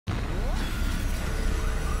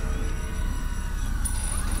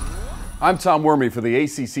I'm Tom Werme for the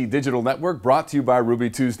ACC Digital Network, brought to you by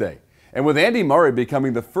Ruby Tuesday. And with Andy Murray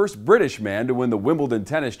becoming the first British man to win the Wimbledon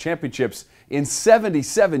tennis championships in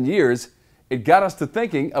 77 years, it got us to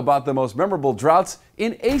thinking about the most memorable droughts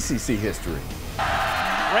in ACC history.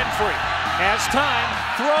 Renfrey has time,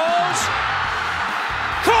 throws,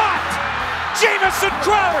 caught! Jamison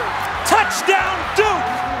Crowder, touchdown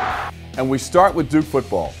Duke! And we start with Duke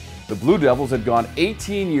football. The Blue Devils had gone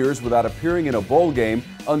 18 years without appearing in a bowl game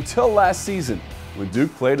until last season, when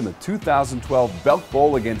Duke played in the 2012 Belk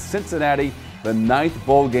Bowl against Cincinnati, the 9th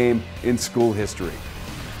bowl game in school history.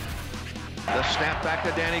 The snap back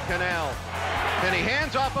to Danny Cannell. And he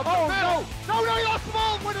hands off up the middle. No, he lost the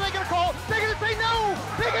ball. What are they going to call? They're going to say no.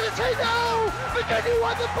 They're going to say no. Virginia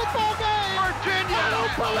won the football game. Virginia. I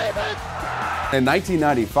don't believe it. In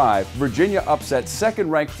 1995, Virginia upset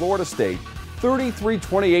second-ranked Florida State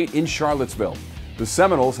 33-28 in Charlottesville. The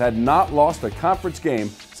Seminoles had not lost a conference game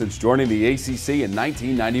since joining the ACC in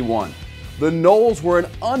 1991. The Noles were an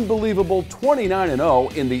unbelievable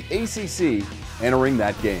 29-0 in the ACC entering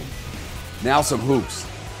that game. Now some hoops.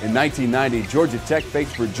 In 1990, Georgia Tech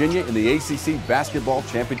faced Virginia in the ACC basketball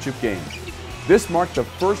championship game. This marked the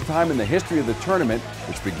first time in the history of the tournament,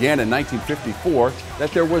 which began in 1954,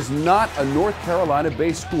 that there was not a North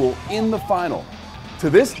Carolina-based school in the final. To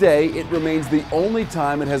this day, it remains the only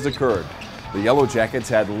time it has occurred. The Yellow Jackets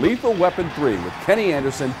had lethal weapon 3 with Kenny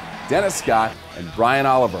Anderson, Dennis Scott, and Brian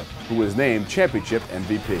Oliver, who was named championship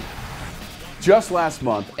MVP. Just last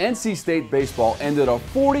month, NC State baseball ended a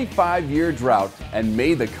 45-year drought and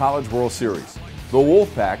made the College World Series. The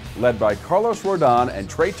Wolfpack, led by Carlos Rodon and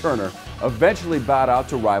Trey Turner, eventually bowed out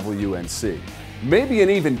to rival UNC. Maybe an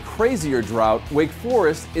even crazier drought, Wake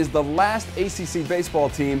Forest is the last ACC baseball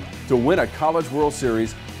team to win a College World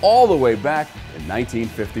Series all the way back in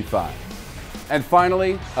 1955. And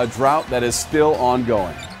finally, a drought that is still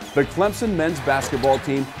ongoing. The Clemson men's basketball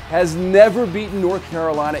team has never beaten North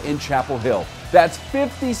Carolina in Chapel Hill. That's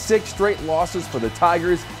 56 straight losses for the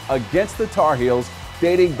Tigers against the Tar Heels,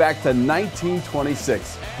 dating back to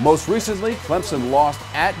 1926. Most recently, Clemson lost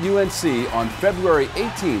at UNC on February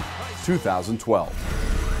 18, 2012.